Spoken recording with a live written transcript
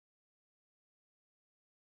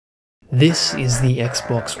This is the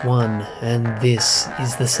Xbox One, and this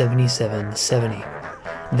is the 7770.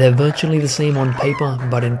 They're virtually the same on paper,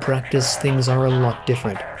 but in practice things are a lot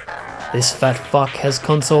different. This fat fuck has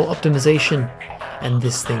console optimization, and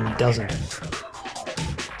this thing doesn't.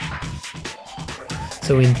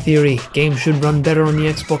 So in theory, games should run better on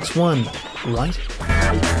the Xbox One, right?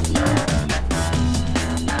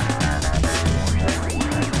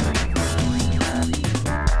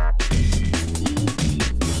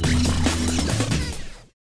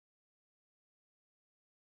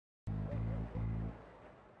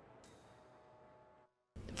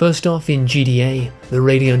 First off, in GTA, the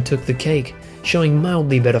Radeon took the cake, showing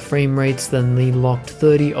mildly better frame rates than the locked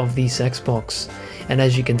 30 of this Xbox, and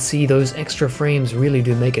as you can see, those extra frames really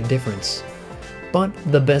do make a difference. But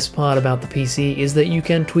the best part about the PC is that you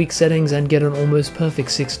can tweak settings and get an almost perfect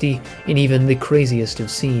 60 in even the craziest of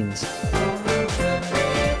scenes.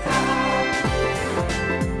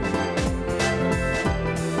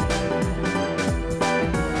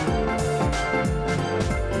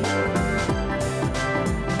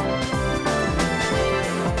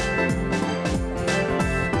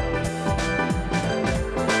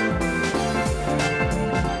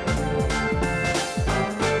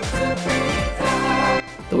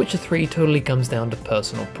 The Witcher 3 totally comes down to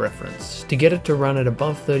personal preference. To get it to run at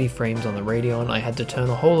above 30 frames on the Radeon, I had to turn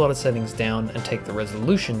a whole lot of settings down and take the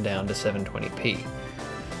resolution down to 720p.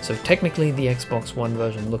 So technically the Xbox One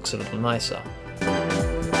version looks a little nicer.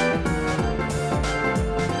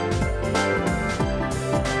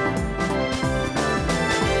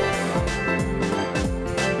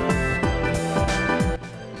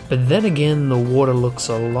 But then again, the water looks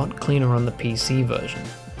a lot cleaner on the PC version.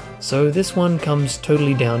 So this one comes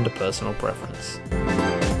totally down to personal preference.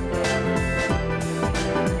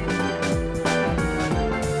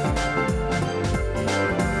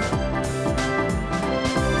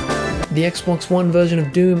 The Xbox One version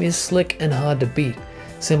of Doom is slick and hard to beat.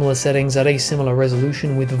 Similar settings at a similar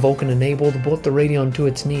resolution with Vulkan enabled brought the Radeon to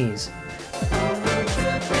its knees.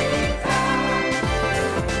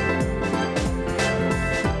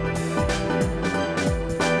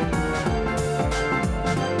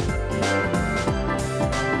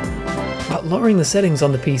 But lowering the settings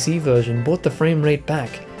on the PC version brought the frame rate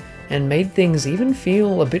back, and made things even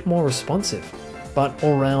feel a bit more responsive. But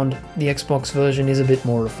all round, the Xbox version is a bit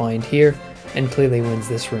more refined here, and clearly wins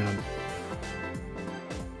this round.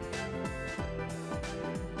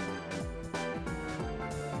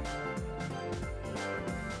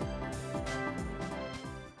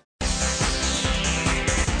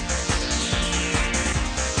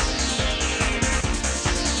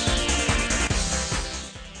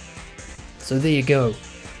 So there you go,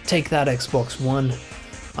 take that Xbox One.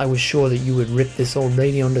 I was sure that you would rip this old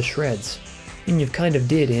Radeon to shreds, and you kind of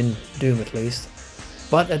did in Doom at least.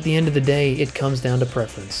 But at the end of the day, it comes down to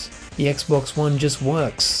preference. The Xbox One just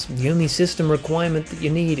works. The only system requirement that you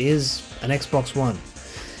need is an Xbox One.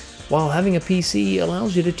 While having a PC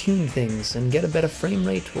allows you to tune things and get a better frame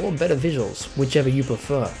rate or better visuals, whichever you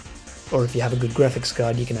prefer. Or if you have a good graphics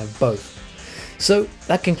card, you can have both. So,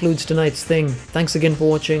 that concludes tonight's thing. Thanks again for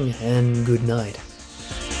watching, and good night.